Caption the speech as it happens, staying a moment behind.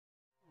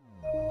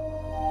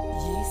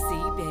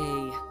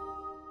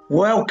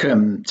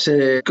Welcome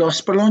to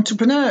Gospel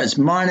Entrepreneurs.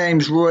 My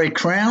name's Roy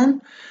Crowne,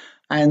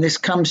 and this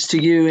comes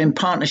to you in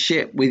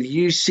partnership with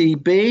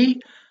UCB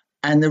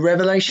and the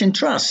Revelation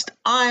Trust.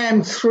 I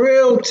am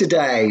thrilled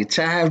today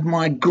to have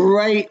my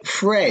great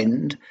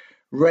friend,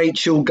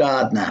 Rachel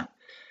Gardner.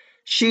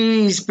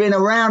 She's been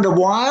around a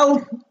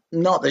while,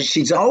 not that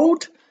she's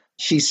old.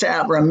 She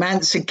set up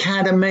Romance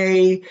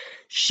Academy.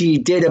 She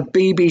did a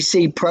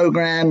BBC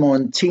program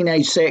on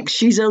teenage sex.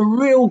 She's a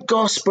real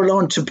gospel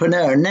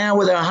entrepreneur. Now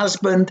with her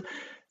husband,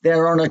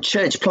 they're on a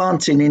church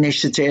planting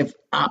initiative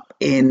up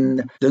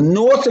in the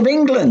north of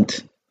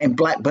England in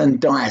Blackburn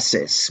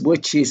Diocese,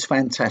 which is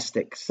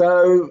fantastic.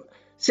 So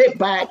sit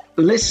back,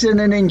 listen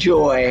and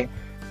enjoy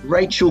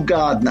Rachel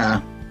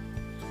Gardner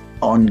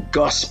on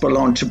Gospel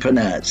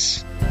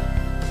Entrepreneurs.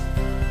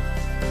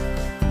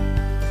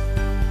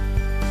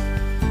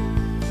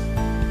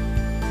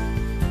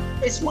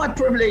 It's my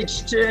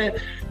privilege to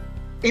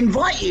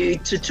invite you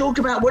to talk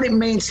about what it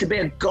means to be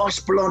a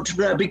gospel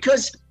entrepreneur,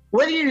 because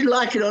whether you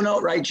like it or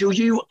not, Rachel,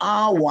 you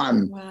are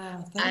one.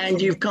 Wow,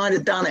 and you've kind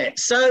of done it.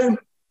 So,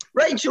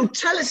 Rachel,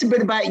 tell us a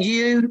bit about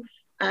you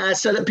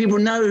so that people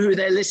know who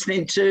they're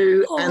listening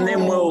to, and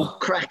then we'll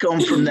crack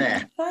on from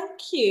there. Thank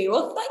you.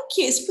 Well, thank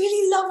you. It's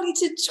really lovely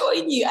to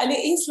join you. And it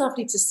is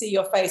lovely to see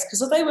your face,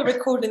 because although we're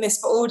recording this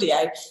for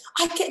audio,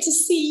 I get to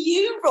see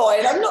you, Roy,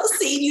 and I've not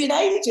seen you in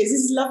ages. This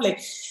is lovely.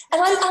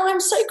 And I'm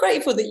so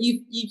grateful that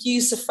you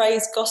used the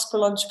phrase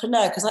gospel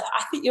entrepreneur, because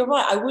I think you're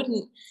right. I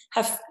wouldn't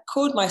have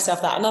called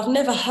myself that. And I've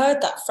never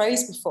heard that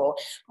phrase before.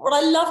 What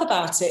I love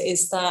about it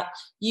is that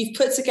you've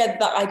put together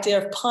that idea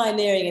of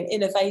pioneering and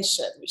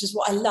innovation, which is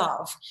what I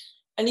love.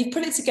 And you've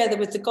put it together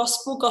with the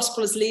gospel.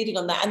 Gospel is leading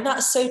on that. And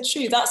that's so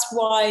true. That's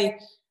why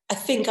I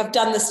think I've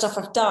done the stuff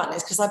I've done,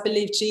 is because I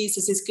believe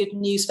Jesus is good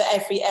news for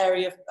every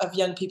area of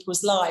young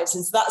people's lives.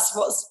 And so that's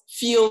what's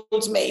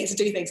fueled me to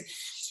do things.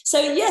 So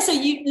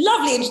you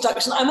lovely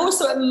introduction. I'm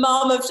also a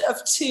mum of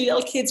two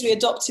little kids. We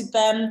adopted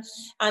them,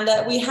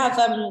 and we have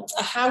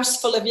a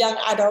house full of young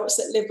adults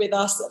that live with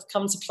us, that have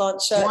come to plant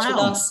church with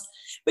us,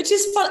 which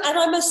is fun. And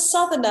I'm a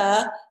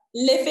southerner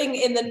living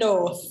in the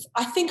north.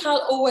 I think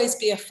I'll always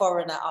be a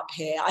foreigner up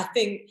here. I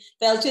think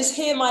they'll just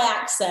hear my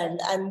accent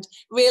and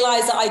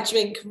realise that I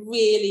drink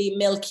really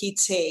milky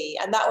tea,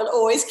 and that will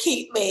always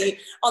keep me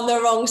on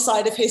the wrong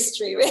side of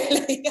history,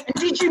 really. And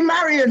did you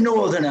marry a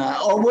northerner,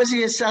 or was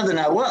he a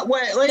southerner?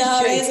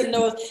 No, he's a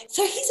north.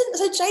 So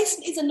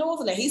Jason is a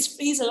northerner.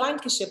 He's a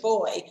Lancashire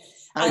boy.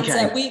 Okay.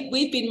 And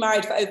we've been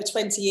married for over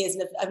 20 years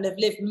and have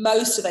lived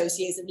most of those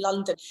years in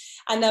London.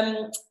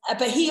 And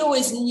but he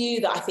always knew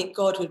that I think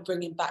God would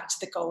bring him back to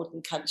the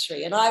golden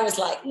country. And I was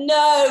like,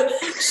 no,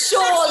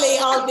 surely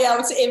I'll be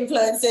able to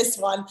influence this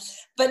one.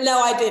 But no,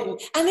 I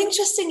didn't. And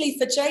interestingly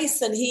for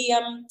Jason,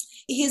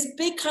 his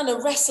big kind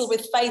of wrestle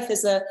with faith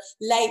as a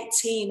late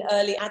teen,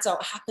 early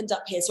adult happened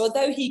up here. So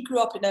although he grew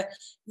up in a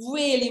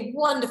really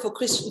wonderful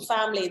Christian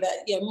family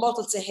that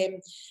modeled to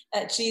him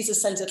a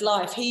Jesus-centered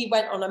life, he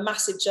went on a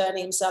massive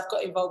journey himself,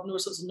 got involved in all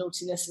sorts of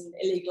naughtiness and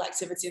illegal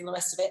activity and the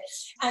rest of it.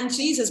 And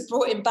Jesus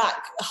brought him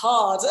back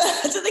hard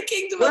to the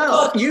kingdom of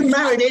God. Well, you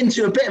married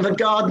into a bit of a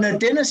Gardner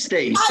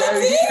dynasty. So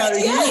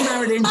you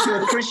married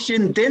into a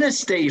Christian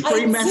dynasty,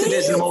 free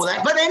Methodism and all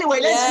that. But anyway,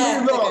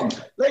 let's move on.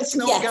 Let's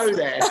not go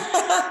there.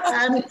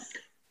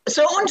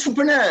 So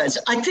entrepreneurs,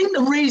 I think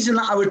the reason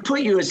that I would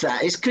put you as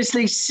that is because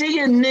they see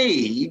a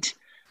need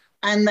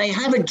and they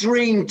have a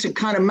dream to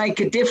kind of make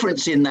a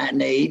difference in that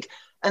need.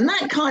 And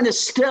that kind of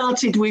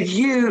started with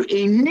you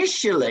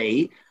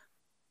initially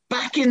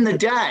back in the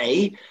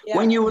day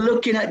when you were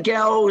looking at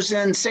girls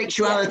and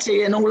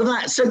sexuality and all of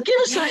that. So give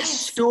us that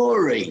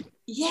story.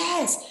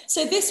 Yes.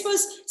 So this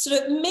was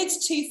sort of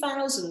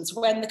mid-2000s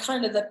when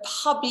the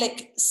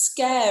public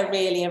scare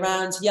really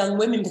around young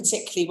women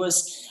particularly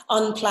was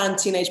unplanned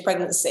teenage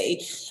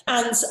pregnancy.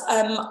 And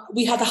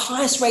we had the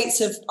highest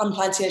rates of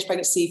unplanned teenage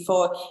pregnancy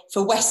for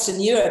Western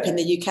Europe in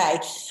the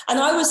UK. And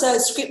I was a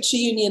Scripture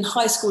Union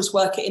high schools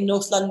worker in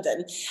North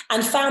London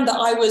and found that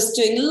I was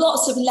doing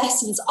lots of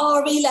lessons,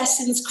 RE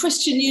lessons,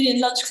 Christian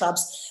Union lunch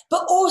clubs,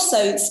 but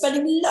also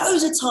spending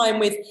loads of time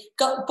with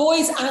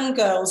boys and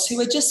girls who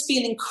were just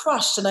feeling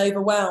crushed and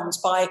overwhelmed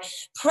by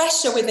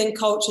pressure within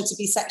culture to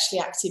be sexually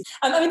active.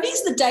 I mean,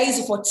 these are the days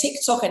before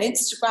TikTok and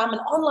Instagram and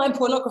online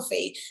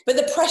pornography, but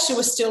the pressure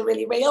was still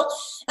really real.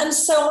 And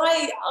so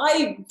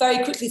I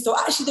very quickly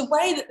thought, actually, the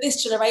way that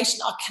this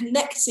generation are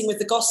connecting with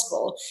the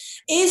gospel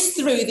is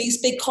through these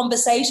big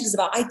conversations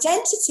about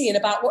identity and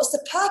about what's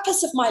the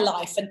purpose of my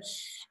life.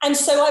 And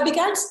so I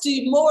began to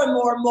do more and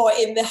more and more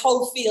in the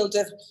whole field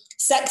of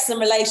sex and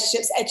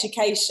relationships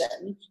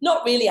education,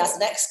 not really as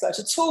an expert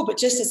at all, but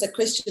just as a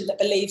Christian that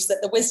believes that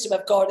the wisdom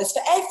of God is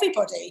for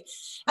everybody.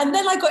 And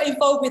then I got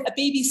involved with a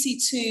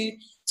BBC Two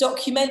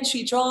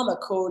documentary drama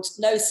called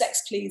No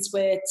Sex Please,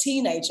 We're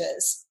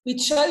Teenagers. We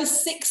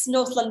chose 6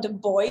 North London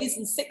boys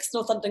and 6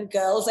 North London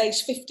girls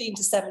aged 15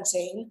 to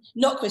 17,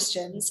 not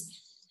Christians.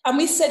 And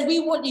we said,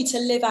 we want you to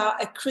live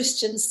out a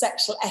Christian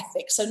sexual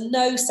ethic, so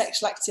no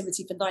sexual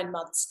activity for 9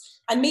 months.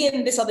 And me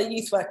and this other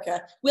youth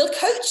worker will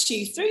coach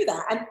you through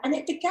that. And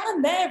it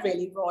began there,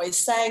 really, Roy,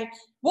 saying,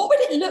 what would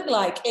it look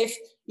like if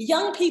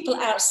young people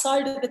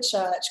outside of the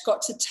church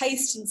got to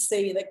taste and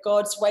see that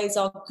God's ways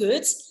are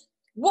good?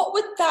 What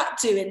would that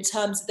do in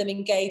terms of them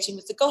engaging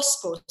with the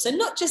gospel? So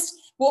not just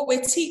what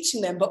we're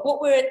teaching them, but what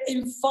we're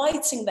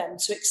inviting them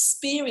to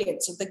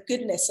experience of the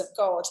goodness of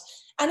God.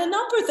 And a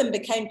number of them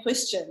became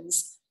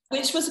Christians,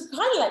 which was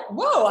kind of like,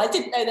 whoa, I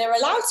didn't know they were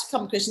allowed to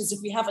become Christians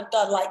if we haven't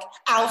done like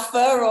Alpha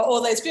or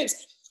all those groups.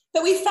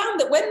 But we found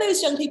that when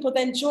those young people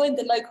then joined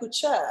the local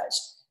church,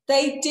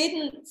 they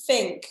didn't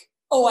think,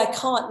 oh, I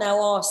can't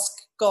now ask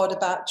God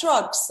about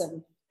drugs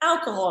and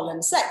alcohol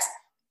and sex.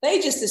 They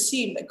just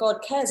assumed that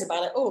God cares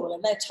about it all,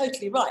 and they're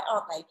totally right,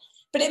 aren't they?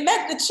 But it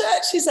meant the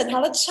churches then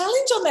had a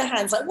challenge on their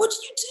hands. Like, what do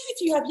you do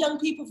if you have young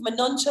people from a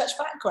non-church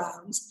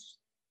background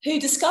who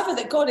discover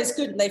that God is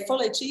good and they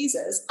follow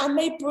Jesus and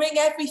they bring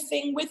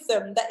everything with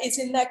them that is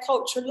in their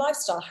culture and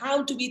lifestyle?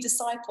 How do we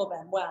disciple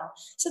them well?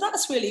 So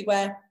that's really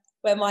where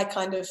my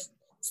kind of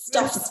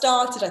stuff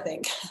started, I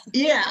think.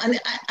 Yeah,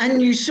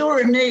 and you saw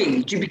a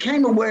need, you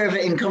became aware of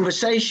it in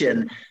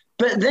conversation,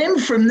 but then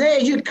from there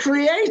you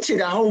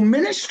created a whole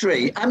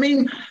ministry. I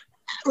mean,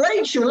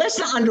 Rachel, let's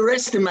not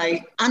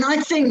underestimate, and I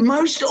think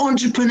most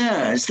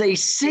entrepreneurs, they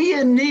see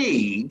a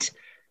need,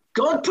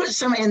 God puts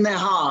something in their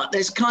heart,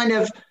 there's kind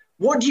of,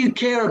 what do you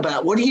care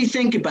about? What do you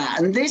think about?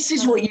 And this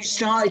is what you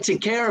started to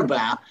care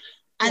about.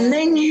 And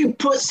then you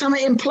put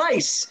something in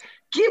place.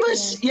 Give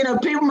us,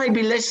 people may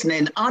be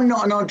listening. I'm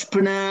not an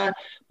entrepreneur,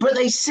 but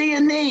they see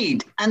a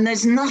need and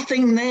there's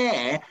nothing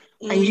there.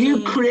 And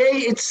you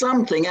created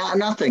something out of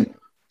nothing.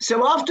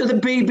 So after the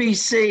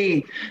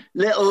BBC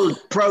little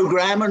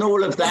program and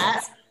all of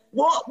that,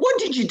 what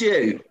did you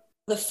do?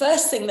 The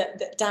first thing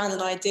that Dan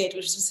and I did,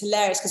 which was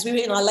hilarious, because we were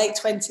in our late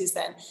 20s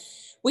then,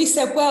 we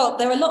said, well,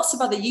 there are lots of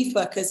other youth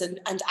workers and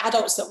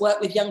adults that work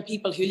with young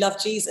people who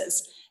love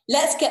Jesus.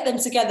 Let's get them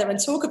together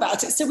and talk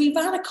about it. So we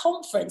ran a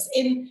conference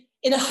in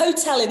a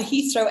hotel in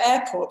Heathrow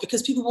Airport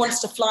because people wanted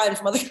to fly in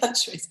from other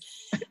countries.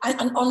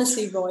 And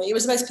honestly, Roy, it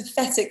was the most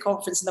pathetic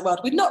conference in the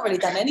world. We'd not really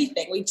done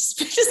anything. We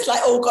just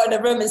like all got in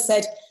a room and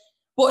said,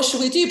 what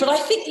should we do? But I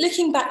think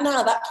looking back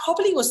now, that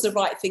probably was the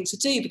right thing to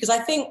do, because I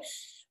think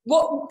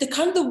what the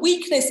kind of the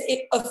weakness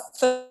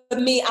for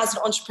me as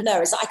an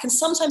entrepreneur is that I can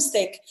sometimes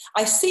think,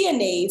 I see a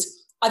need,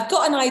 I've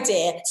got an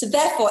idea, so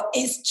therefore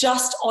it's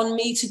just on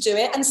me to do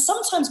it. And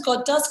sometimes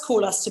God does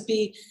call us to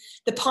be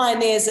the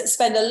pioneers that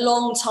spend a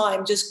long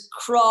time just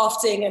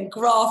crafting and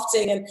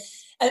grafting.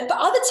 But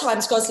other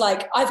times God's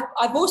like,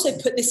 I've also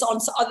put this on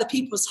to other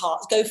people's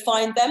hearts, go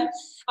find them.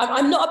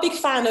 I'm not a big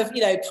fan of,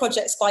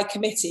 projects by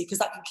committee, because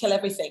that can kill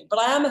everything. But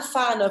I am a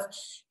fan of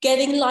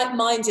getting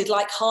like-minded,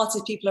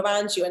 like-hearted people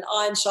around you, and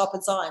iron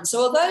sharpens iron.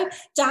 So although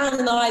Dan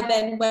and I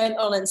then went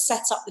on and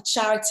set up the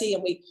charity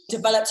and we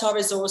developed our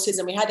resources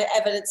and we had it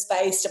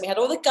evidence-based and we had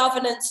all the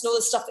governance and all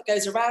the stuff that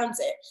goes around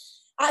it,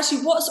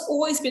 actually what's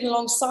always been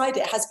alongside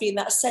it has been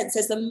that sense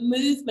there's a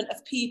movement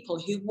of people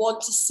who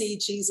want to see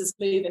Jesus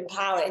move in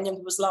power in young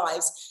people's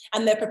lives,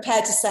 and they're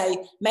prepared to say,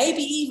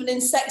 maybe even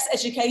in sex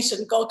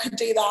education, God could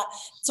do that.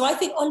 So I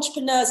think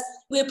entrepreneurs,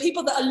 we're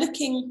people that are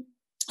looking,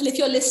 and if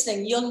you're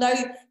listening, you'll know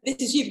this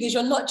is you, because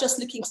you're not just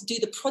looking to do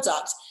the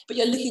product, but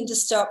you're looking to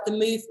stir up the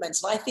movement.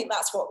 And I think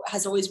that's what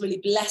has always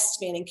really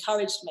blessed me and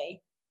encouraged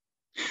me.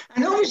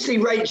 And obviously,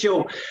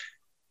 Rachel,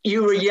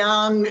 you were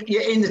young,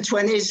 you're in the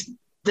 20s,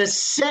 the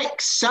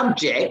sex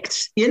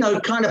subject,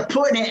 kind of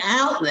putting it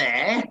out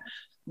there,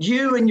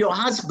 you and your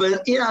husband,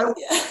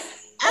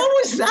 how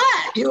was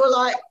that? You were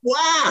like,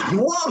 wow,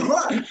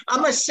 what?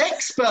 I'm a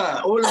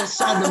sexpert all of a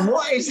sudden.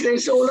 What is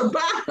this all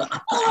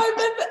about?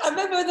 I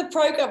remember when the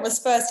programme was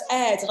first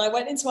aired, and I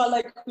went into our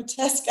local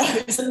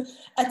Tesco's, and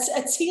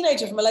a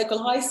teenager from a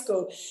local high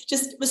school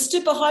just was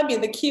stood behind me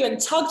in the queue and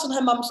tugged on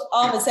her mum's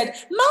arm and said,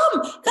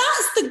 Mum,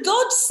 that's the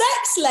God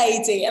sex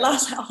lady. And I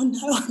was like, oh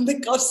no, I'm the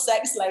God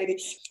sex lady.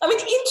 I mean,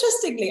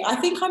 interestingly, I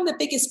think I'm the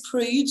biggest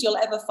prude you'll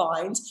ever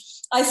find.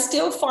 I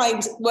still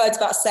find words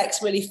about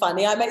sex really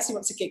funny. It makes me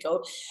want to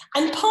giggle.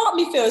 And part of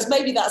me feels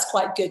maybe that's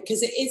quite good,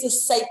 because it is a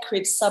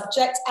sacred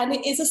subject and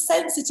it is a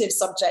sensitive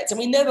subject, and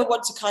we never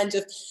want to kind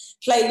of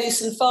play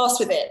loose and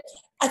fast with it.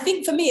 I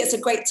think for me, it's a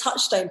great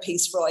touchstone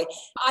piece, Roy.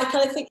 I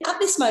kind of think at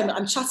this moment,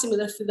 I'm chatting with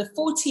a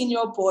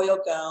 14-year-old boy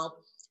or girl,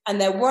 and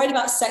they're worried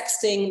about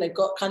sexting. They've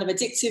got kind of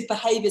addictive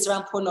behaviours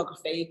around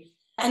pornography.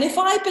 And if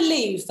I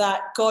believe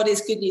that God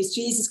is good news,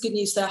 Jesus is good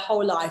news their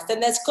whole life,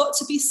 then there's got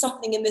to be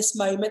something in this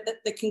moment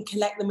that can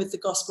connect them with the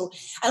gospel.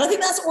 And I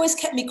think that's always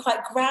kept me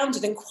quite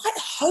grounded and quite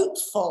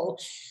hopeful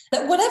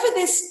that whatever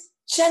this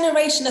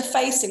generation are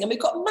facing, and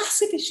we've got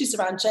massive issues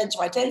around gender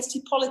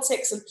identity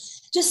politics, and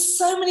just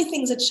so many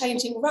things are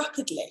changing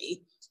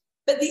rapidly,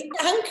 but the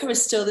anchor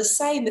is still the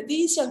same, that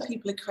these young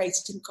people are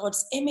created in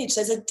God's image.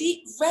 There's a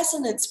deep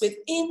resonance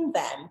within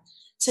them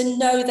to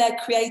know their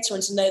creator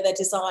and to know their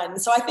design.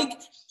 And so I think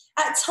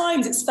at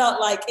times it's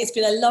felt like it's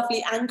been a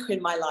lovely anchor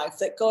in my life,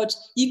 that God,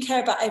 you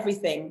care about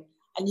everything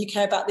and you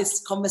care about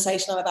this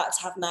conversation I'm about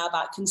to have now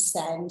about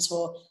consent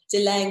or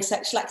delaying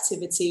sexual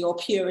activity or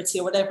purity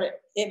or whatever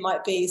it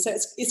might be. So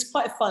it's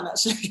quite fun,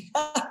 actually.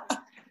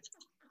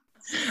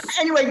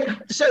 Anyway,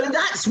 so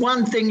that's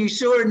one thing. You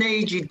saw a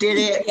need, you did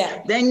it.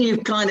 Yeah. Then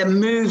you've kind of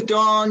moved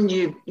on.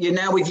 You're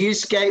now with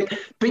Youthscape,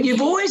 but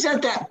you've always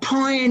had that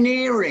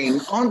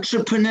pioneering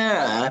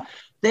entrepreneur.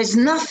 There's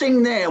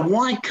nothing there.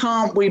 Why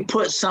can't we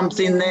put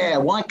something there?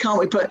 Why can't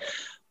we put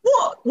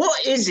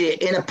what is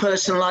it in a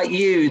person like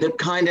you that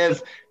kind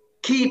of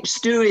keeps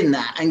doing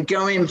that and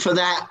going for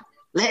that?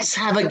 Let's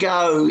have a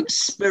go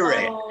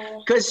spirit,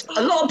 because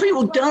a lot of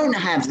people don't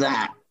have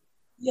that.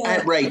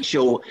 At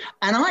Rachel,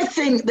 and I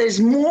think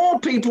there's more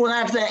people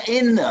have that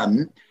in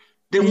them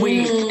than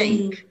we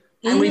think,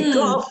 and we've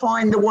got to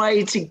find a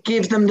way to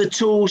give them the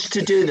tools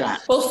to do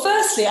that. Well,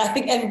 firstly, I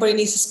think everybody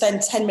needs to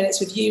spend 10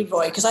 minutes with you,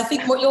 Roy, because I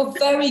think what you're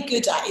very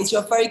good at is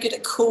you're very good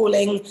at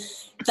calling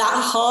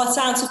that heart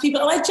out of people.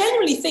 And I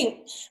genuinely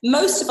think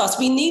most of us,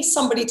 we need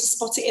somebody to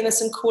spot it in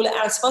us and call it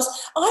out of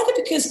us, either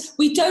because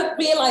we don't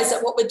realise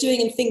that what we're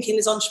doing and thinking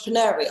is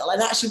entrepreneurial and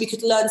actually we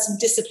could learn some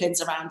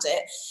disciplines around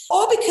it,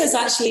 or because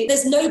actually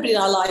there's nobody in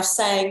our life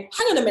saying,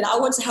 hang on a minute, I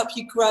want to help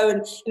you grow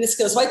in the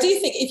skills. So I do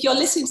think if you're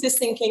listening to this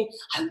thinking,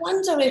 I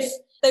wonder if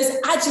those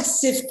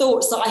agitative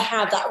thoughts that I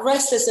have, that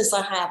restlessness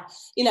I have,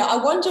 I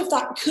wonder if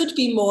that could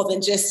be more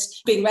than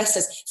just being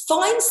restless.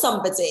 Find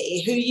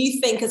somebody who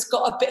you think has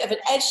got a bit of an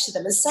edge to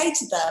them and say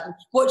to them,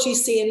 what do you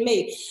see in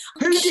me?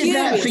 Who did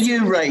that for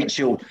you,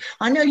 Rachel?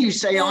 I know you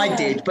say I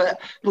did, but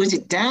was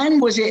it Dan?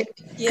 Was it?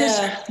 Because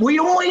we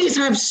always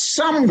have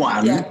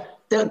someone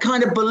that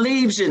kind of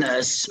believes in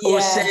us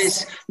or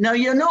says, no,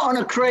 you're not on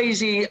a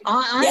crazy,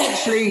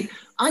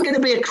 I'm going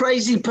to be a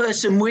crazy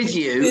person with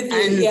you,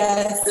 and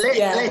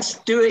let's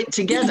do it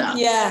together.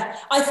 Yeah,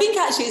 I think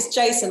actually it's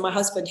Jason, my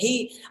husband.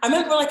 I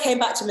remember when I came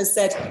back to him and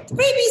said, the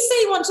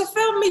BBC want to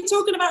film me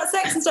talking about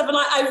sex and stuff, and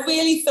I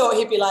really thought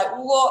he'd be like,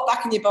 what,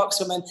 back in your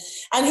box, woman?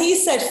 And he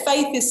said,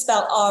 faith is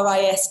spelled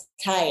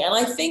R-I-S-K, and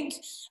I think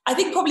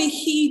probably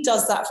he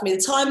does that for me.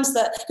 The times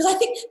that, because I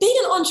think being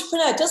an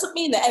entrepreneur doesn't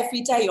mean that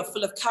every day you're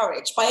full of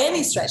courage by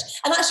any stretch.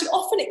 And actually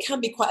often it can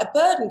be quite a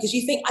burden because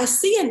you think, I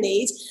see a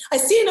need, I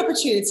see an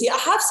opportunity, I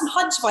have some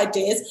hunch of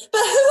ideas,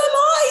 but who am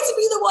I to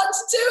be the one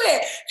to do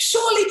it?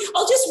 Surely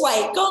I'll just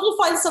wait. God will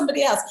find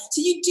somebody else.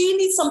 So you do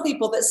need some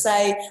people that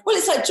say, well,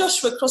 it's like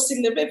Joshua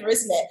crossing the river,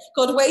 isn't it?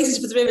 God waited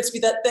for the river to be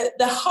the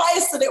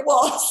highest that it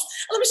was.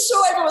 And I'm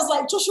sure everyone was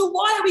like, Joshua,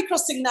 why are we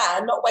crossing now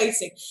and not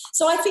waiting?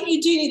 So I think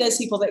you do need those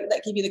people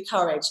that give you the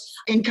courage.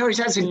 Encourage,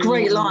 that's a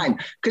great line,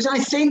 because I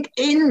think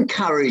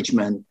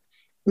encouragement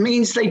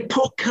means they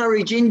put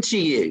courage into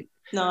you.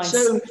 Nice.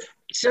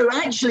 So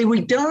actually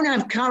we don't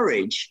have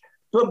courage,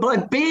 but by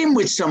being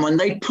with someone,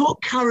 they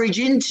put courage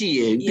into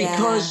you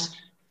because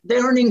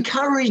they're an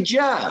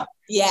encourager.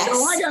 Yes.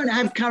 So I don't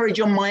have courage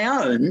on my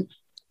own,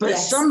 but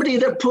somebody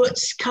that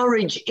puts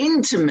courage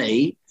into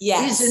me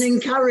is an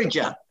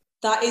encourager.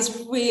 That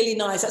is really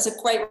nice. That's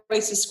a great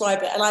way to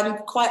describe it. And I'm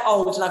quite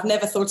old and I've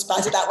never thought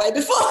about it that way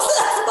before. So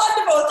that's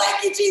wonderful.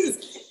 Thank you,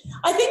 Jesus.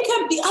 I think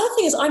the other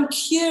thing is I'm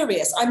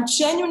curious. I'm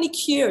genuinely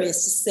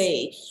curious to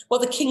see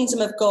what the kingdom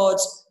of God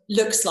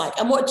looks like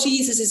and what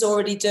Jesus is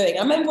already doing.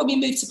 I remember when we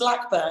moved to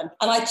Blackburn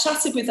and I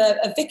chatted with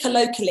a vicar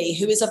locally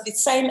who is of the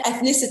same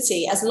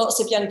ethnicity as lots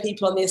of young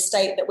people on the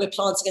estate that we're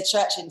planting a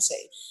church into.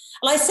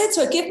 And I said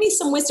to her, give me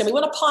some wisdom. We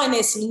want to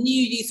pioneer some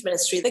new youth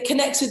ministry that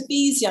connects with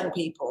these young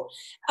people.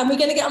 And we're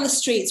going to get on the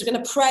streets. We're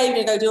going to pray.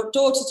 We're going to go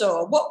door to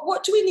door.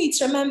 What do we need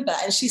to remember?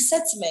 And she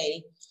said to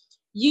me,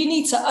 you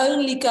need to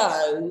only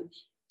go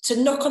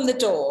to knock on the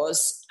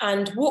doors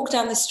and walk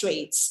down the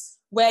streets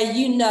where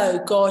you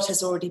know God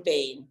has already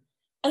been.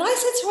 And I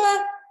said to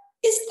her,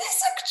 is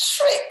this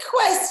a trick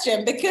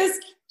question? Because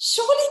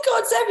surely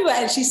God's everywhere.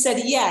 And she said,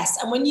 yes.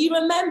 And when you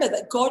remember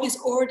that God is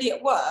already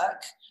at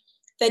work,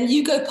 then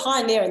you go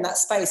pioneer in that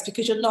space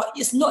because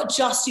it's not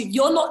just you.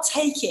 You're not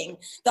taking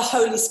the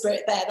Holy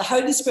Spirit there. The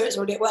Holy Spirit's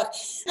already at work.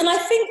 And I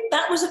think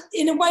that was,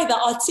 in a way,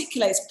 that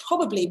articulates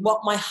probably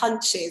what my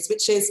hunch is,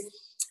 which is,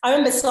 I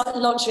remember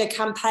launching a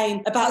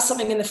campaign about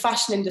something in the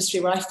fashion industry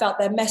where I felt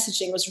their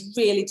messaging was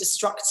really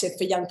destructive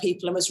for young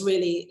people and was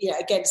really,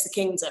 against the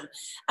kingdom.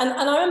 And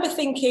I remember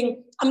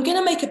thinking, I'm going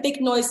to make a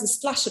big noise and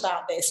splash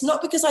about this,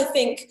 not because I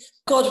think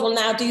God will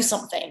now do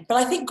something, but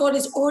I think God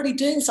is already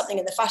doing something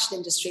in the fashion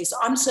industry. So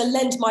I'm just going to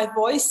lend my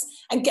voice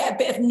and get a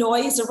bit of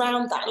noise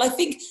around that. And I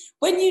think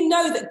when you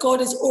know that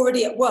God is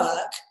already at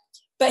work,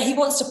 but he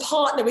wants to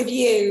partner with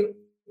you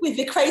with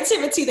the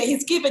creativity that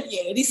he's given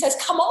you. And he says,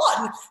 come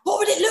on, what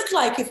would it look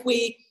like if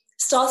we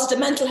started a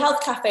mental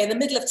health cafe in the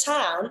middle of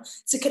town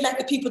to connect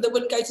the people that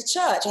wouldn't go to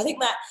church? I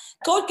think that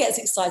God gets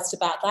excited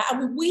about that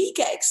and we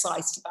get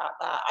excited about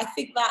that. I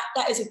think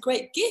that is a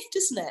great gift,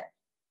 isn't it?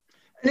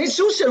 And it's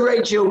also,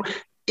 Rachel,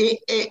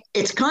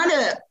 it's kind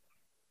of,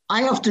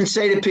 I often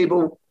say to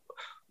people,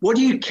 what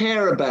do you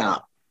care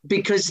about?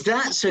 Because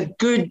that's a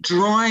good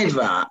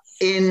driver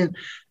in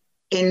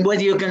in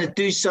whether you're going to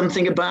do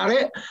something about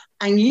it.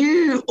 And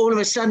you, all of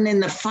a sudden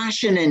in the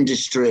fashion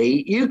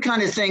industry, you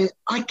kind of think,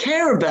 I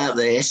care about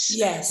this.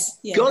 Yes.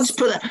 God's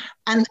put it.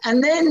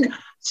 And then,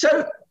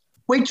 so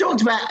we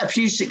talked about a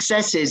few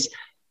successes.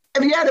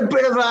 Have you had a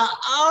bit of a,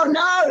 oh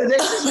no,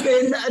 this has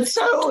been a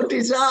total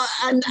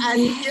disaster and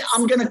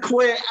I'm going to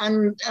quit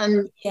and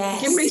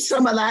give me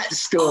some of that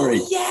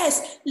story. Oh,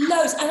 yes,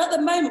 loads. And at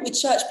the moment with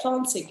church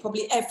planting,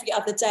 probably every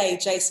other day,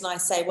 Jason and I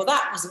say, well,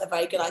 that wasn't a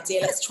very good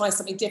idea. Let's try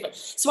something different.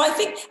 So I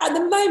think at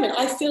the moment,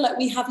 I feel like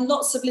we have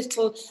lots of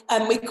little,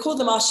 we call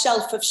them our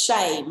shelf of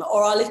shame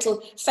or our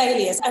little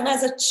failures. And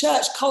as a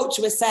church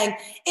culture, we're saying,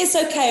 it's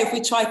okay if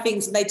we try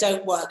things and they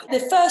don't work.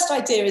 The first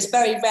idea is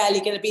very rarely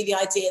going to be the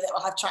idea that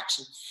will have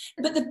traction.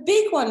 But the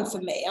big one for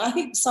me, and I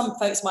think some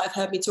folks might have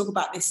heard me talk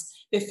about this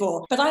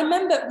before, but I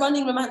remember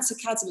running Romance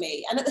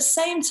Academy, and at the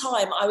same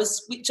time, I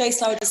was with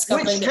Jason, I was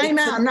discovering which came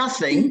out of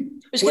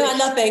nothing.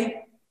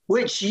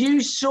 Which you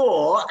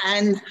saw,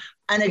 and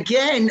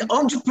again,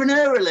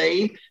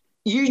 entrepreneurially,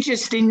 you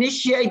just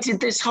initiated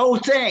this whole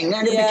thing,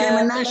 and it became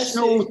a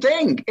national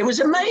thing. It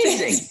was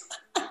amazing.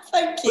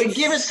 Thank you. But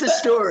give us the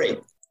story.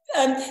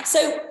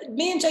 So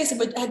me and Jason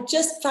had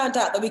just found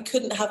out that we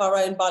couldn't have our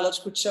own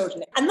biological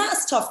children. And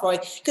that's tough, Roy,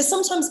 because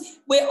sometimes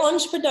we're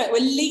entrepreneurs, we're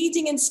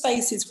leading in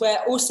spaces where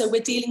also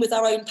we're dealing with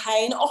our own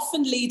pain.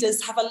 Often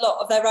leaders have a lot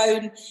of their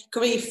own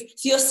grief.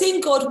 So you're seeing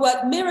God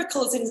work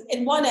miracles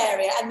in one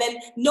area and then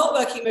not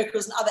working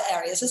miracles in other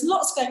areas. There's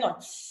lots going on.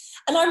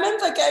 And I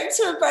remember going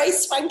to a very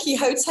swanky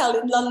hotel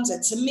in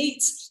London to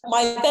meet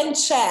my then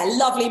chair,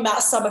 lovely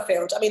Matt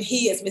Summerfield. I mean,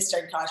 he is Mr.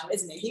 Encouragement,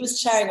 isn't he? He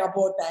was chairing our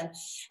board then.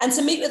 And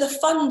to meet with a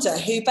funder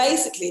who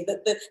basically,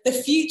 the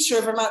future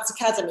of Romance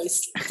Academy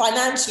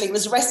financially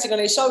was resting on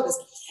his shoulders.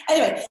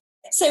 Anyway,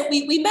 so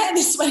we met in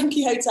this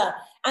swanky hotel.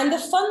 And the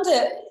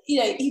funder,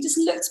 he just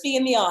looked me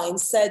in the eye and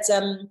said,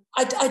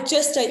 I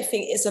just don't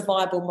think it's a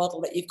viable model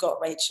that you've got,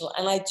 Rachel.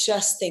 And I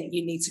just think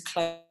you need to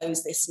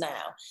close this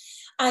now.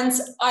 And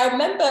I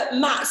remember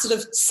Matt sort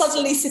of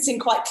suddenly sitting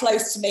quite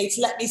close to me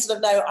to let me sort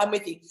of know I'm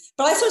with you.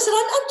 But I sort of said,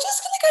 I'm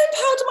just going to go and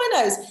powder my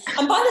nose.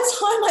 And by the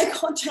time I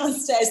got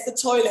downstairs, the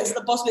toilets at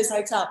the bottom of this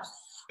hotel,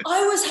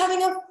 I was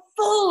having a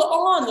full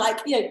on,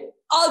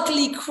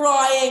 ugly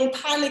crying,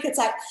 panic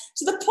attack,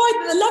 to the point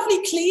that the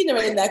lovely cleaner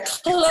in there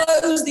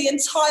closed the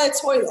entire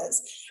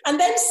toilets. And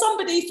then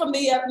somebody from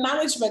the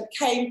management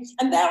came,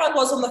 and there I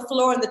was on the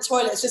floor in the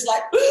toilets, just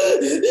like,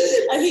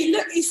 and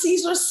he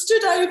sort of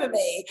stood over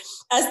me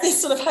as this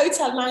sort of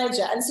hotel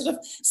manager and sort of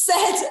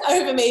said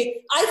over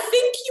me, I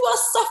think you are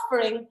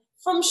suffering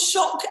from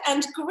shock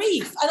and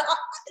grief. And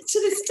to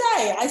this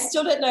day, I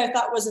still don't know if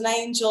that was an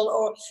angel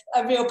or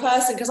a real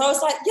person, because I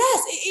was like,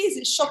 yes, it is,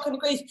 it's shock and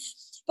grief.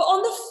 But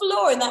on the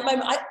floor in that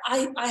moment,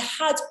 I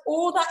had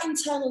all that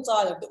internal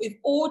dialogue that we've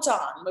all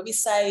done, where we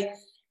say,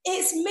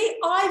 it's me,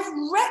 I've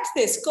wrecked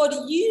this. God,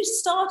 you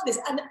started this.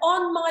 And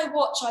on my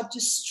watch, I've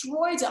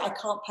destroyed it. I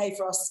can't pay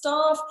for our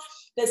staff.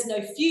 There's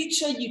no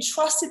future. You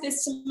trusted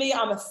this to me.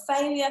 I'm a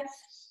failure.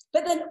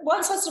 But then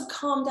once I sort of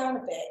calmed down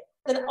a bit,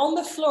 then on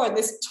the floor in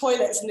this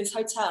toilets in this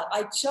hotel,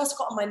 I just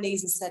got on my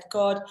knees and said,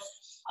 God,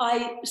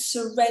 I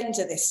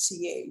surrender this to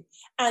you.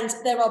 And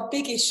there are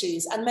big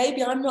issues, and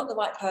maybe I'm not the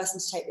right person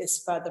to take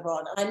this further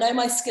on. And I know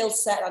my skill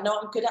set, I know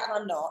what I'm good at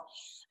and I'm not.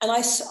 And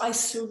I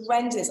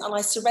surrender this, and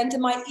I surrender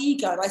my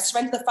ego, and I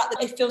surrender the fact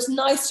that it feels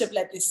nice to have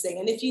led this thing.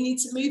 And if you need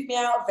to move me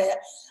out of it,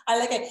 I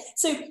let go.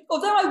 So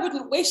although I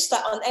wouldn't wish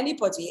that on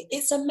anybody,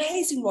 it's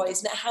amazing, Roy,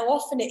 isn't it, how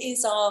often it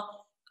is our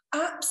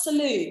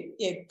absolute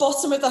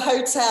bottom of the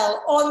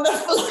hotel, on the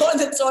floor in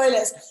the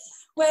toilets,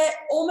 where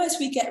almost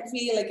we get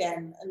real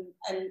again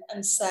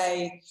and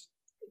say,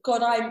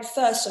 God, I'm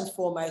first and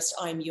foremost,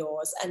 I'm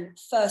yours. And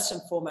first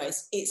and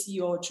foremost, it's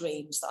your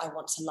dreams that I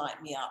want to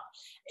light me up.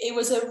 It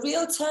was a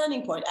real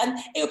turning point. And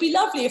it would be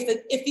lovely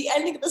if the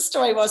ending of the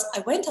story was,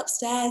 I went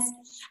upstairs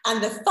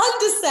and the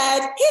funder said,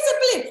 here's a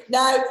balloon.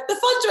 No, the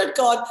funder had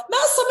gone.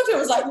 Matt Summerfield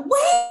was like,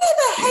 where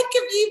the heck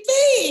have you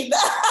been?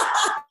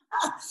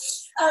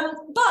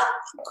 But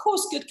of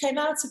course, good came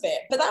out of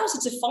it. But that was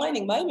a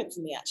defining moment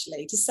for me,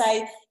 actually, to say,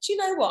 do you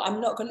know what? I'm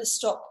not going to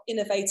stop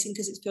innovating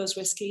because it feels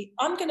risky.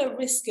 I'm going to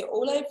risk it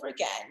all over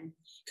again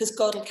because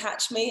God will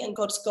catch me and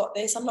God's got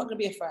this. I'm not going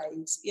to be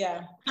afraid.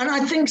 Yeah. And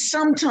I think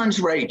sometimes,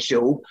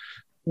 Rachel,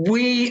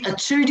 we are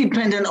too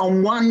dependent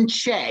on one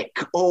check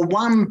or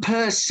one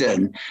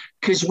person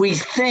because we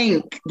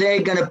think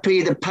they're going to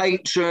be the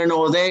patron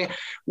or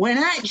when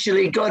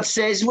actually God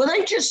says, well,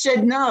 they just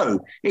said no.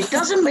 It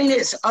doesn't mean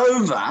it's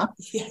over.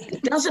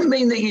 It doesn't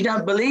mean that you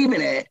don't believe in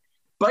it,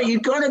 but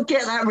you've got to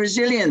get that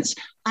resilience.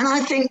 And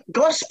I think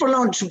gospel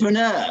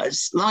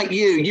entrepreneurs like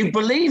you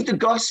believe the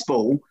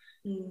gospel.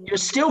 You're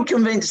still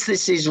convinced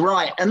this is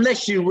right,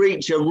 unless you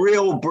reach a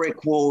real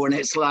brick wall and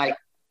it's like,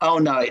 oh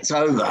no, it's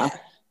over.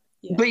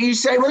 Yeah. But you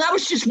say, well, that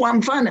was just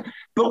one fund.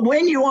 But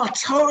when you are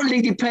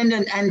totally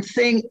dependent and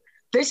think,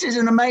 this is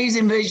an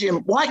amazing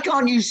vision, why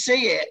can't you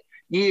see it?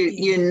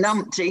 You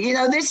numpty,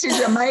 this is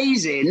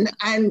amazing.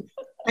 And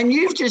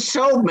you've just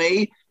told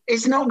me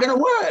it's not going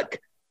to work.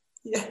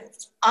 Yeah.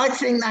 I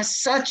think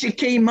that's such a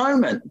key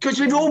moment because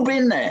we've all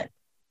been there.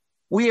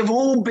 We have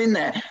all been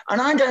there. And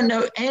I don't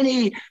know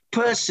any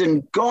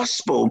person,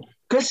 gospel,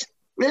 because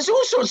there's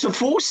all sorts of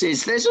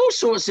forces. There's all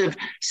sorts of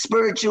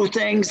spiritual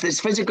things. There's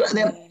physical.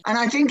 And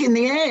I think in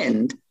the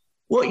end,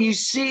 what you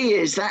see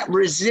is that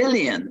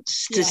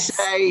resilience to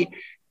say,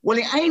 well,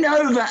 it ain't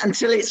over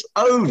until it's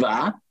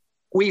over.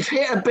 We've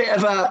hit a bit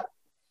of a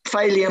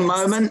failure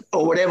moment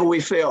or whatever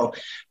we feel.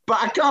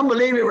 But I can't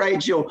believe it,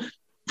 Rachel.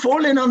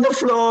 Falling on the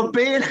floor,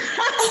 being...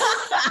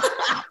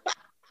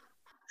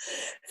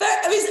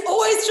 It's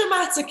always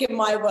dramatic in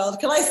my world,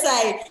 can I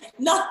say?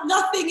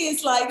 Nothing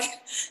is like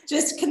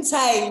just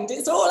contained.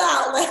 It's all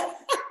out there.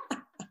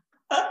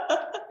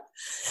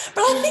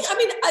 But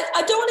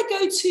I don't want to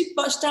go too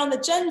much down the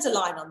gender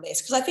line on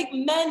this, because I think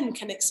men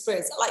can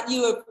experience it, like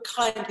you were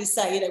kindly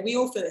say, we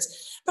all feel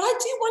this. But I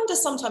do wonder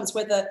sometimes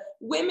whether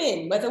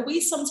we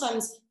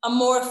sometimes are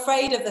more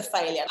afraid of the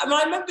failure.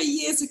 I remember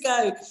years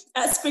ago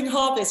at Spring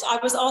Harvest, I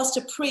was asked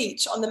to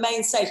preach on the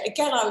main stage.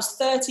 Again, I was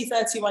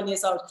 31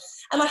 years old.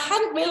 And I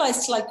hadn't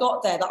realised till I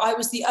got there that I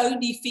was the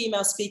only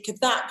female speaker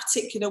that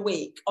particular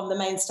week on the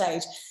main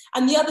stage.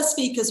 And the other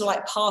speakers were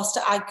like Pastor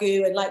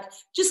Agu and like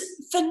just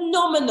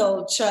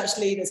phenomenal church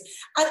leaders.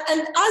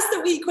 And as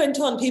the week went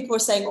on, people were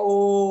saying,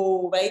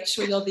 oh,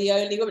 Rachel, you're the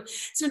only woman.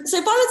 So by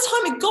the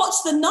time it got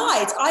to the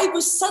night, I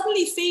was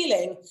suddenly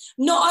feeling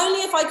not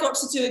only have I got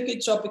to do a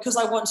good job because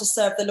I want to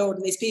serve the Lord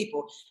and these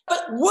people,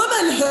 but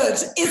womanhood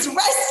is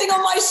resting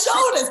on my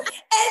shoulders.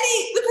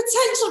 The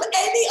potential of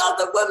any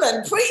other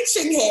woman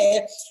preaching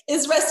here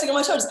is resting on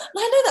my shoulders. And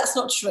I know that's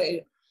not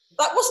true.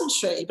 That wasn't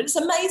true, but it's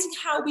amazing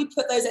how we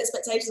put those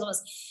expectations on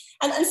us.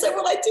 And so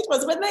what I did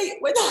was when I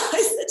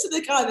said to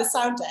the guy at the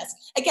sound desk,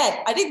 again,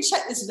 I didn't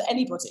check this with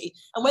anybody,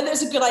 and when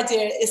there's a good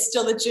idea, it's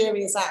still the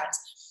jury is out.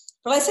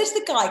 But I said to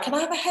the guy, can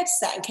I have a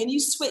headset and can you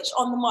switch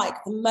on the mic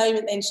the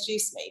moment they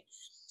introduce me?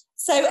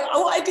 So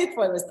what I did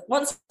for him was,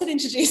 once they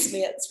introduced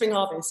me at Spring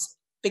Harvest,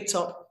 Big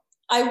Top,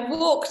 I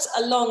walked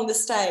along the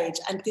stage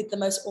and did the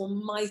most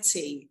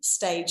almighty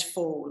stage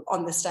fall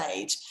on the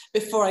stage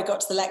before I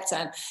got to the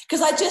lectern,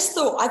 because I just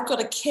thought, I've got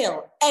to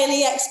kill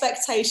any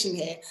expectation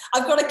here.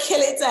 I've got to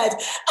kill it dead.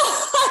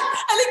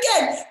 And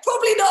again,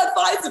 probably not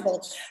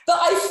advisable, but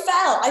I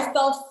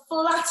fell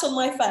flat on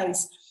my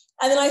face.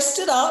 And then I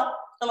stood up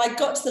and I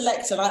got to the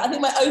lectern. I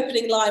think my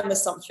opening line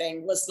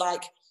was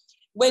like,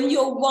 when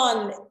you're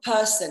one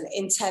person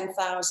in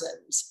 10,000,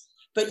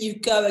 but you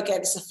go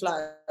against the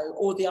flow,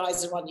 all the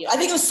eyes are on you. I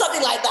think it was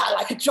something like that,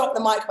 like a drop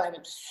the mic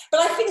moment.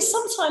 But I think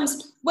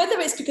sometimes, whether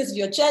it's because of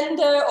your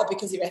gender or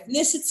because of your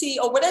ethnicity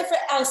or whatever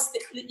else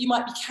that you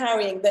might be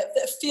carrying that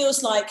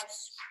feels like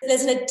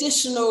there's an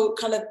additional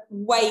kind of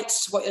weight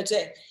to what you're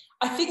doing,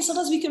 I think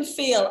sometimes we can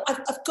feel,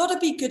 I've got to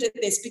be good at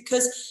this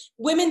because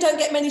women don't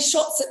get many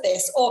shots at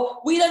this,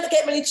 or we don't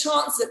get many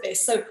chances at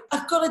this, so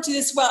I've got to do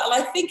this well.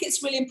 And I think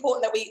it's really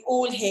important that we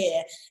all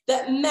hear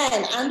that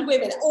men and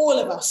women, all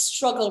of us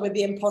struggle with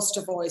the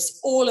imposter voice.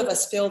 All of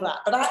us feel that.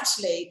 But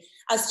actually,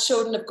 as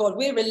children of God,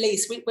 we're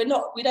released. We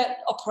don't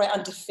operate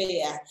under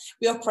fear.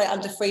 We operate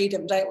under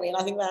freedom, don't we? And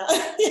I think that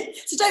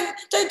so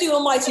don't do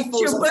almighty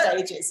falls on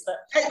stages. But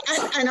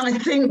and I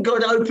think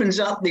God opens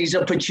up these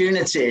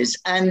opportunities.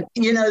 And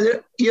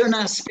you're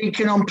now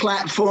speaking on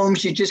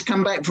platforms. You just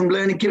come back from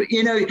learning.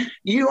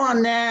 You are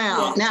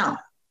now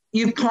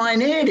you've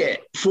pioneered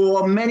it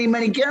for many,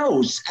 many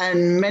girls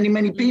and many,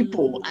 many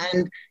people,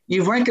 and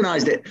you've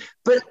recognized it.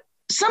 But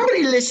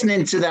somebody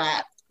listening to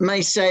that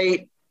may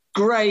say,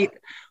 great.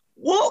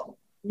 What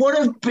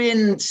have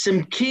been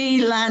some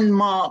key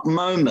landmark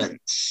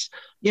moments?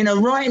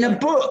 Writing a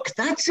book,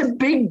 that's a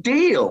big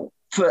deal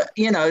for,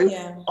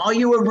 Are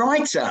you a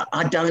writer?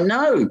 I don't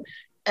know.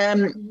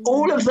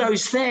 All of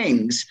those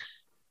things.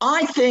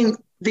 I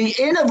think the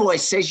inner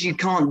voice says you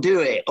can't do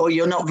it, or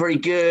you're not very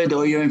good,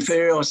 or you're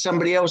inferior, or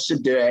somebody else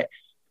should do it.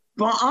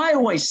 But I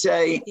always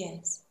say,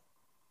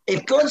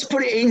 if God's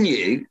put it in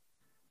you,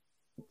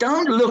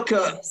 don't look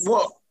at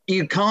what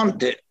you can't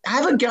do.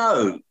 Have a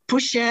go.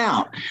 Push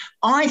out.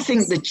 I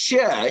think the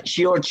church,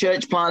 your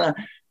church planter,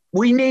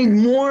 we need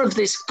more of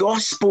this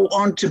gospel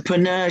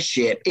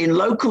entrepreneurship in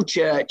local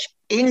church,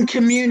 in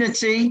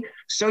community,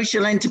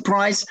 social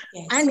enterprise,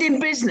 and in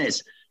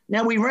business.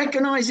 Now, we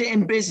recognize it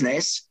in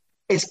business.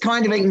 It's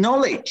kind of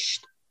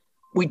acknowledged.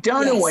 We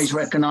don't always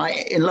recognize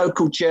it in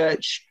local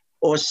church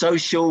or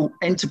social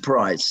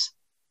enterprise.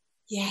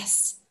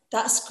 Yes,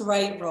 that's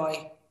great,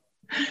 Roy.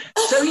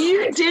 So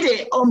you did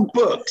it on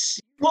books.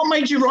 What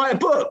made you write a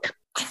book?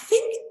 I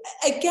think,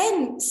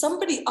 again,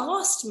 somebody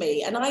asked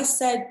me and I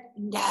said,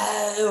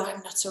 no,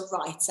 I'm not a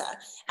writer.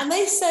 And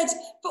they said,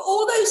 but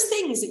all those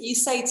things that you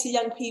say to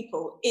young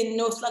people in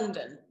North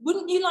London,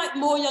 wouldn't you like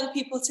more young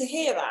people to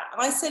hear that?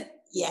 And I said,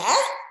 yeah.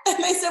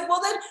 And they said, well,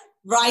 then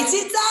write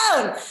it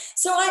down.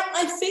 So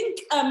I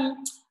think, I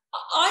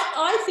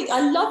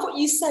love what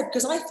you said,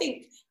 because I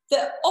think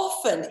that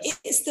often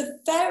it's the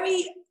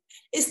very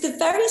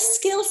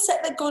skill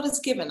set that God has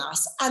given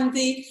us and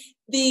the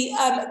the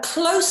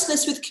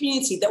closeness with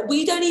community that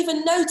we don't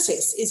even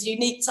notice is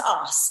unique to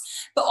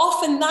us. But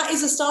often that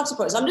is a starting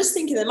point. So I'm just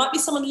thinking there might be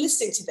someone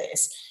listening to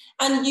this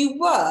and you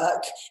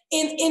work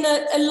in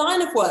a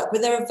line of work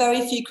where there are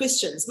very few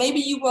Christians. Maybe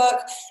you work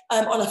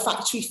on a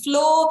factory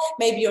floor,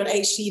 maybe you're an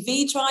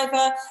HGV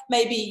driver,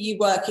 maybe you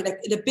work in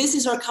a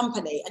business or a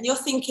company, and you're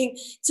thinking,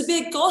 to be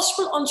a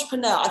gospel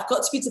entrepreneur, I've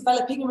got to be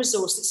developing a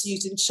resource that's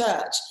used in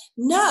church.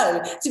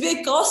 No, to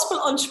be a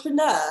gospel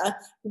entrepreneur,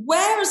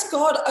 where has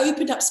God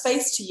opened up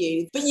space to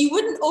you? But you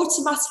wouldn't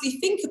automatically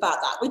think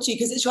about that, would you?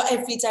 Because it's your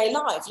everyday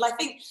life. And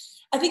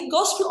I think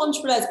gospel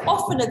entrepreneurs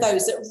often are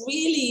those that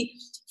really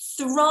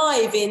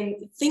thrive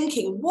in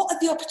thinking, what are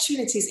the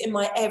opportunities in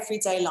my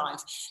everyday life?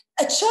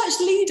 A church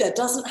leader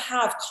doesn't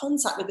have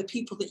contact with the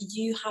people that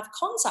you have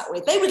contact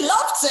with. They would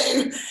love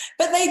to,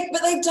 but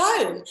they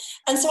don't.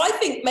 And so I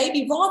think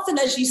maybe rather than,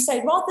 as you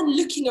say, rather than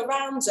looking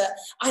around at,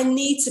 I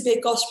need to be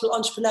a gospel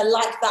entrepreneur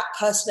like that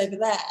person over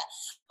there,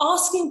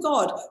 asking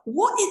God,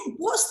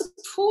 what's the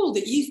pool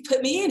that you've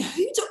put me in?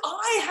 Who do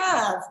I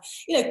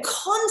have,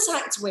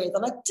 contact with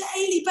on a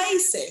daily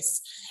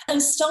basis?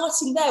 And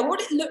starting there, what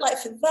did it look like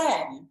for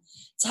them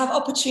to have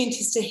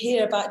opportunities to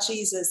hear about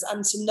Jesus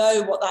and to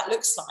know what that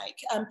looks like?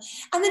 And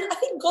then I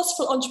think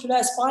gospel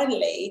entrepreneurs,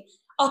 finally,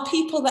 are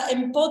people that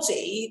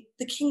embody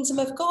the kingdom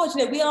of God.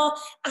 We are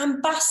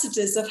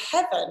ambassadors of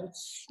heaven.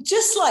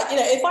 Just like,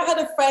 if I had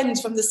a friend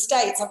from the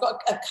States, I've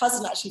got a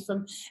cousin actually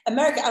from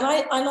America,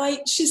 and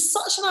she's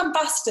such an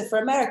ambassador for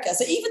America.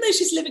 So even though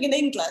she's living in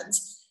England,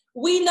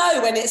 we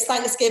know when it's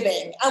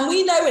Thanksgiving and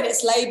we know when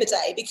it's Labor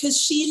Day, because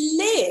she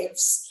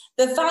lives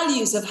the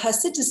values of her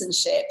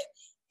citizenship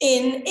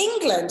in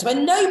England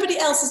when nobody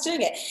else is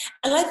doing it.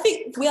 And I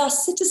think we are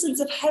citizens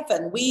of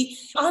heaven. We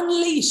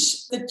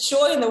unleash the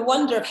joy and the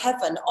wonder of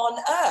heaven on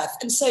earth.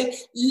 And so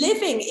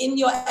living in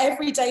your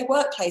everyday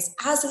workplace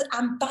as an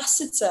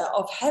ambassador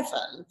of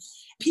heaven,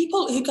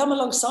 people who come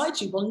alongside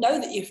you will know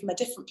that you're from a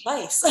different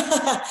place.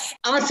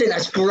 I think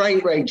that's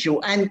great,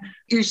 Rachel. And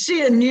you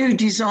see a new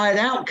desired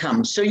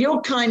outcome. So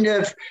you're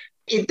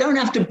it don't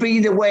have to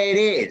be the way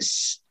it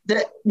is.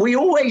 That we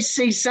always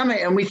see something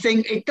and we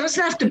think it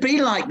doesn't have to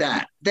be like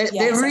that.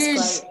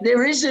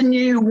 There is a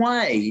new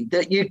way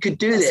that you could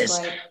do this.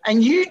 Great.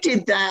 And you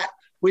did that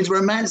with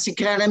Romance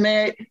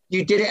Academy.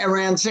 You did it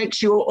around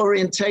sexual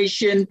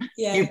orientation.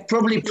 Yeah. You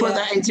probably put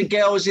that into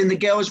girls in the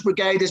Girls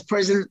Brigade as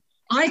president.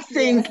 I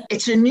think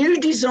it's a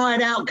new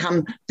desired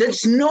outcome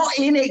that's not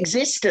in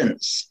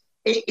existence.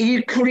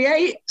 You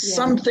create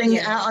something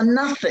out of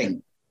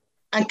nothing,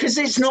 and because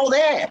it's not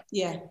there.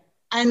 Yeah.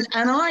 And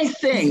I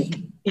think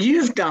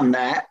you've done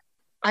that.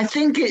 I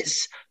think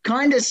it's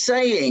kind of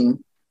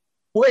saying,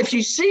 well, if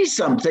you see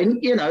something,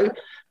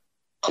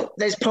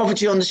 there's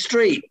poverty on the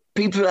street,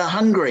 people are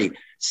hungry.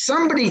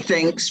 Somebody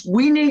thinks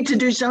we need to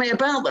do something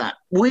about that.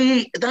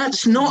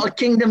 That's not a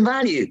kingdom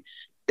value.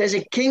 There's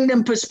a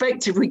kingdom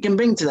perspective we can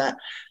bring to that.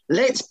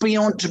 Let's be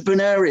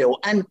entrepreneurial.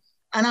 And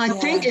I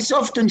think it's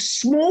often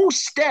small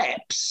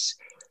steps.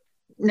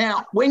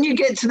 Now, when you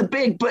get to the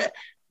big, but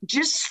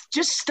just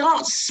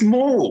start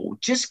small,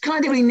 just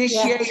kind of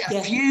initiate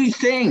a few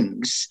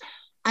things.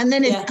 And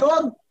then if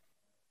God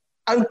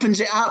opens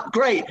it up,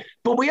 great.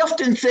 But we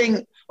often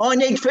think, I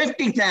need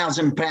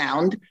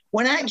 £50,000,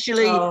 when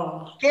actually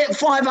get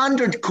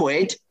 500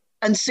 quid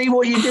and see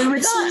what you do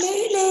with that.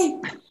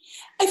 Absolutely.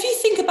 If you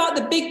think about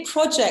the big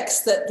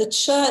projects that the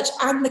church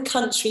and the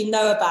country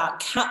know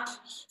about, CAP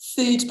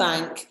Food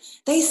Bank,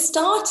 they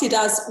started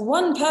as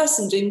one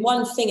person doing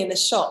one thing in the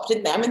shop,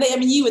 didn't they? I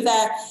mean, you were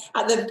there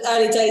at the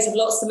early days of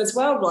lots of them as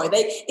well, Roy.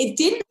 It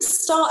didn't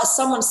start as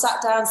someone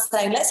sat down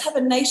saying, let's have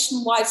a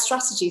nationwide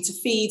strategy to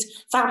feed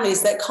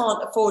families that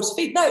can't afford to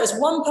feed. No, it was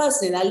one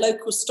person in their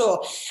local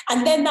store.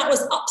 And then that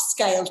was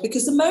upscaled,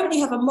 because the moment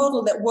you have a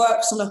model that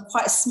works on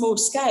quite a small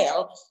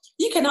scale,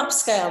 you can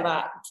upscale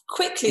that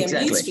quickly and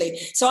beautifully.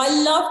 So I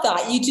love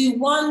that. You do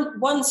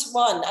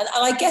one-to-one. And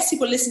I guess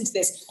people listen to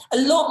this. A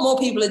lot more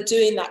people are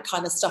doing that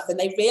kind of stuff, and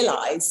they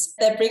realise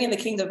they're bringing the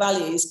kingdom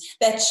values.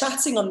 They're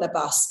chatting on the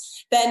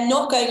bus. They're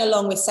not going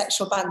along with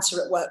sexual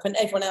banter at work when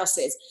everyone else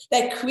is.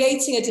 They're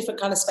creating a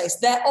different kind of space.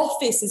 Their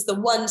office is the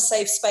one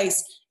safe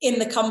space in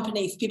the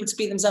company for people to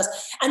be themselves.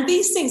 And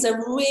these things are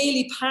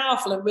really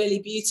powerful and really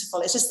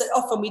beautiful. It's just that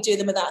often we do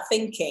them without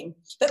thinking.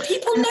 But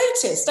people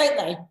notice, don't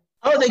they?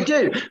 Oh, they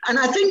do. And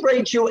I think,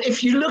 Rachel,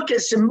 if you look at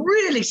some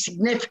really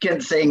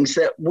significant things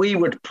that we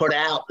would put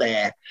out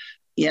there,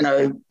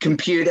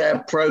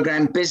 computer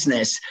program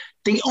business,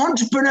 the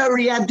entrepreneur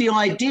who had the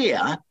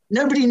idea,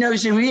 nobody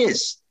knows who he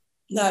is.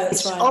 No,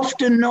 it's right.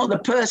 Often not the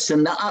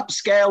person that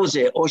upscales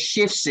it or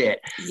shifts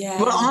it. Yes.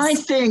 But I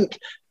think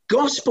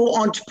gospel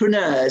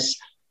entrepreneurs,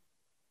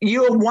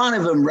 you're one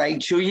of them,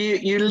 Rachel.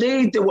 You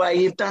lead the way.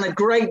 You've done a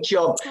great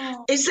job.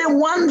 Oh. Is there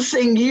one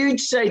thing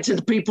you'd say to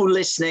the people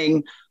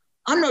listening?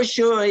 I'm not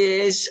sure it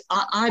is.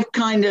 I've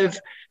kind of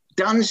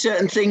done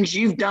certain things.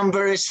 You've done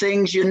various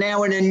things. You're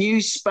now in a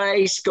new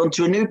space, gone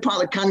to a new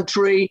part of the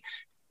country,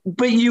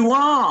 but you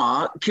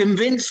are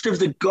convinced of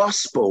the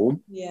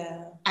gospel.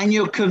 Yeah. And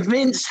you're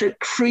convinced that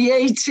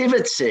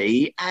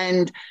creativity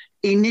and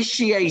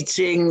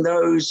initiating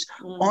those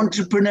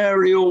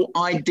entrepreneurial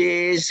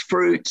ideas,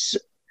 fruits.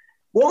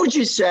 What would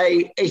you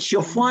say is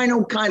your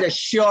final kind of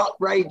shot,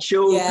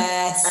 Rachel?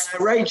 Yes.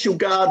 Rachel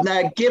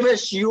Gardner, give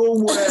us your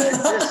word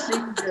this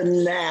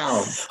season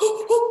now.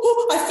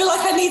 I feel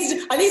like I need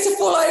to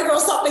fall over or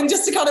something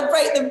just to kind of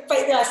break the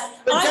ice.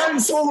 But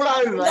don't fall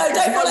over. No,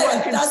 don't fall over. No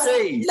one can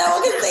see. No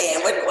one can see.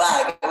 It wouldn't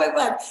work. It wouldn't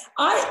work.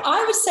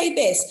 I would say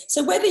this.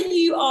 So whether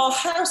you are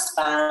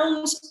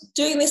housebound,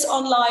 doing this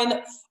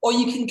online, or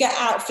you can get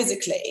out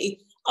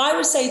physically, I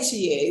would say to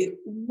you,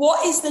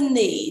 what is the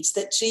need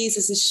that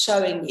Jesus is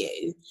showing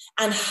you,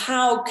 and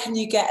how can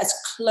you get as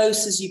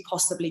close as you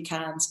possibly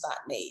can to that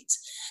need?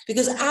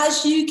 Because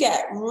as you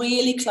get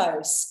really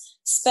close,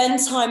 spend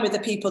time with the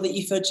people that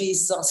you feel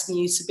Jesus is asking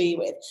you to be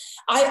with.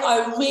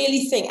 I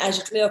really think as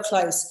you feel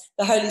close,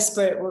 the Holy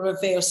Spirit will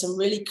reveal some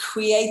really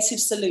creative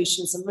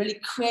solutions, some really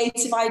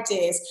creative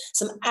ideas,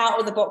 some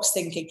out-of-the-box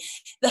thinking.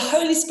 The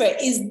Holy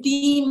Spirit is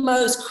the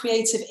most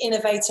creative,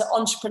 innovator,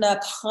 entrepreneur,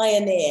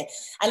 pioneer.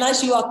 And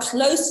as you are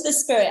close to the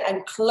Spirit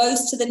and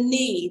close to the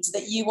needs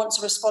that you want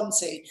to respond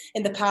to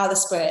in the power of the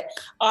Spirit,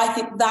 I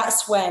think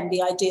that's when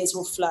the ideas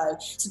will flow.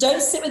 So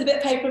don't sit with a bit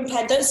of paper and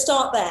pen. Don't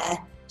start there.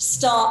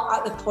 Start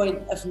at the point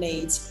of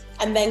need,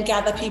 and then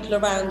gather people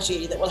around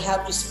you that will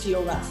help just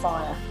fuel that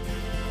fire.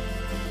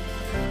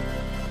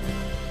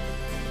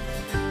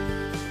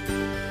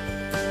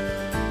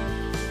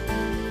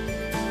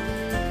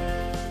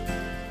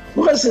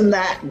 Wasn't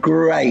that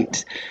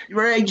great?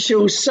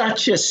 Rachel,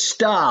 such a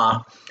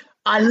star.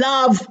 I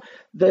love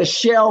the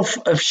shelf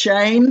of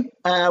shame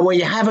where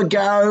you have a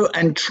go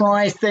and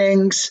try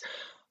things.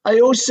 I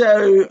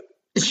also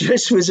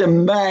just was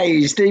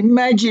amazed.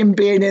 Imagine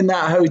being in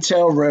that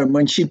hotel room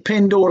when she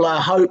pinned all her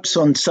hopes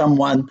on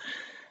someone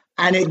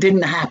and it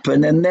didn't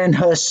happen, and then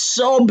her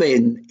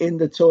sobbing in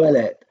the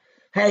toilet.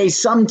 Hey,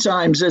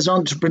 sometimes as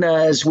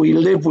entrepreneurs, we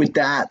live with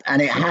that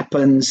and it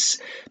happens,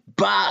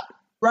 but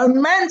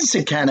Romance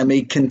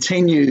Academy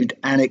continued,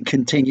 and it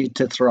continued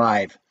to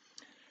thrive.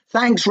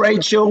 Thanks,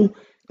 Rachel.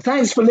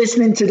 Thanks for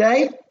listening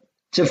today.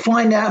 To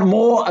find out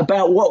more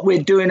about what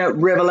we're doing at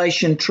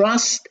Revelation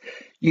Trust,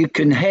 you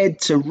can head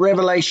to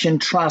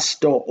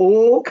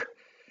revelationtrust.org.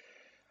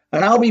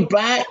 And I'll be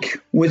back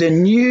with a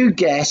new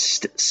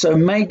guest, so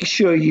make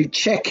sure you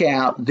check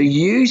out the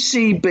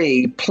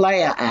UCB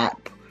Player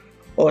app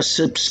or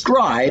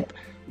subscribe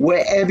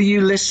wherever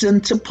you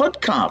listen to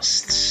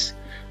podcasts.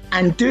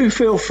 And do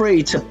feel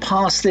free to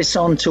pass this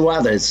on to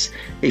others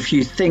if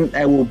you think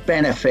they will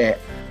benefit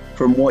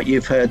from what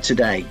you've heard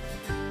today.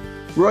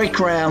 Roy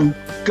Crowne,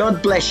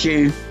 God bless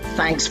you.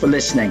 Thanks for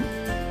listening.